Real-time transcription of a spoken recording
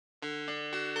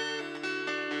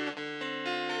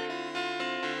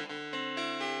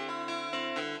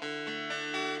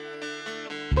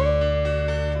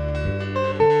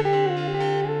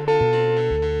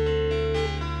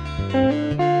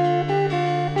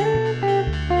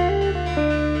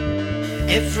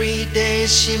Every day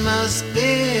she must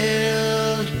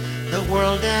build the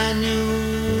world anew,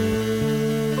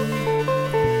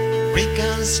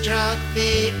 reconstruct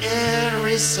the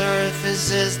airy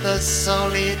surfaces, the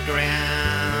solid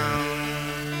ground.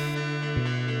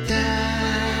 Da,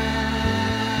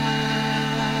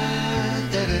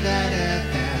 da, da, da,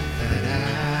 da, da, da.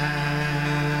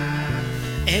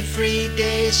 Every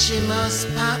day she must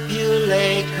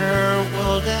populate her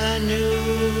world anew,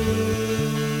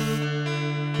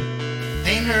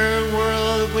 paint her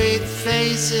world with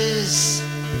faces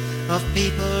of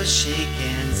people she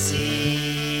can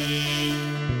see.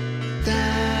 Da,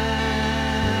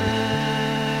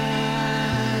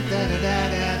 da, da, da,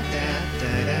 da, da,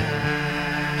 da, da.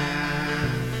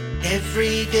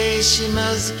 Every day she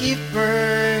must give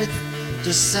birth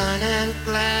to sun and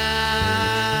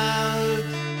cloud,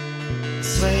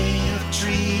 sway of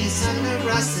trees under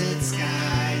russet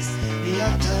skies, the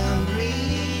autumn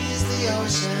breeze, the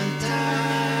ocean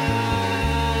tide.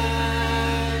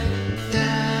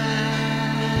 Da,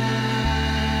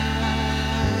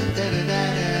 da, da, da,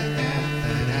 da,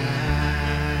 da, da.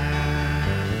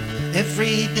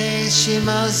 Every day she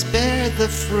must bear the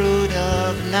fruit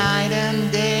of night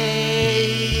and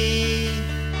day,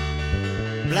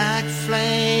 black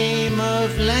flame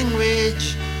of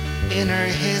language in her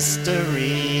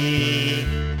history.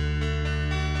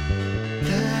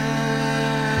 Da,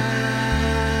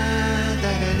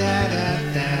 da, da, da,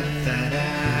 da, da, da.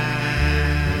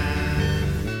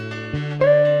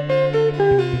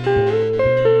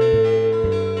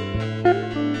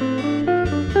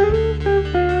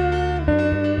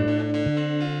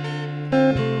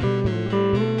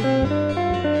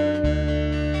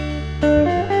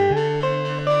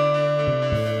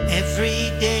 Every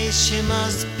day she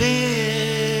must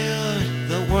build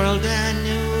the world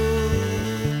anew,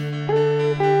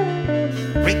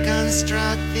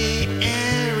 reconstruct the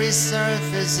airy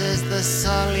surfaces, the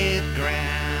solid ground.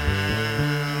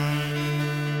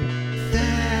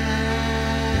 Da,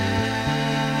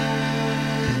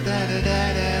 da, da, da,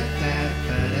 da,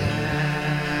 da, da.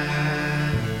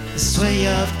 The sway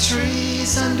of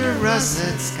trees under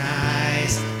russet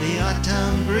skies, the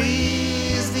autumn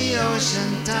breeze, the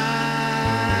ocean tide.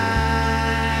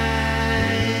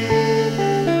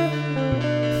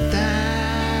 Da,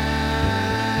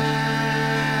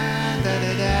 da,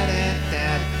 da, da, da,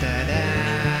 da, da.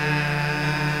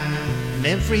 And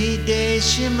every day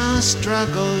she must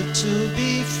struggle to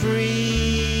be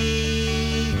free,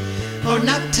 or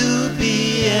not to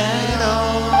be at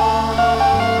all.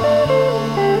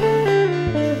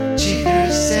 She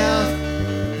herself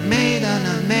made and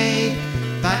unmade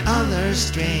by other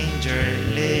stranger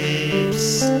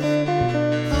lips,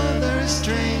 other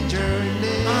stranger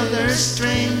lips, other stranger